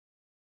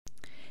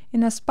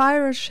In a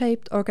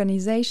spiral-shaped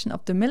organization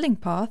of the milling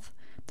path,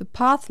 the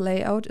path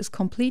layout is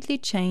completely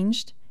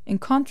changed in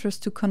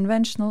contrast to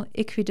conventional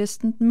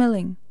equidistant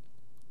milling.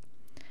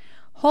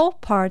 Whole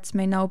parts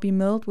may now be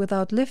milled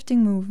without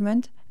lifting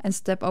movement and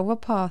step-over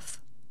path.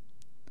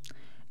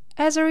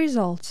 As a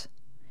result,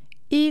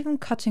 even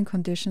cutting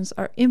conditions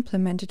are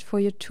implemented for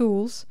your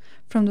tools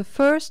from the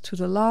first to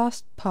the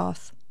last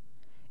path.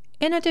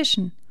 In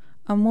addition,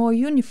 a more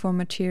uniform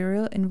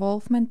material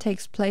involvement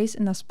takes place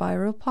in a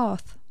spiral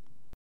path.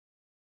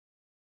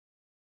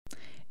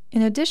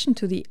 In addition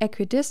to the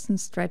equidistant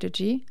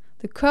strategy,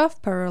 the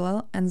curve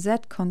parallel and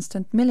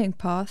Z-constant milling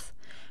path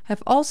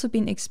have also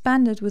been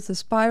expanded with the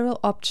spiral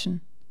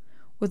option.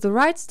 With the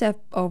right step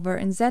over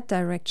in Z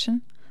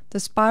direction, the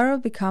spiral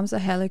becomes a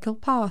helical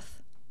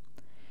path.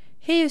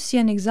 Here you see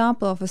an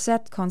example of a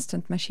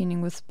Z-constant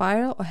machining with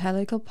spiral or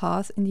helical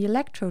path in the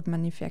electrode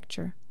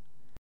manufacture.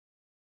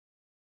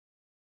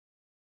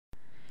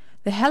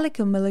 The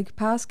helical milling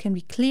path can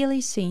be clearly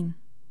seen.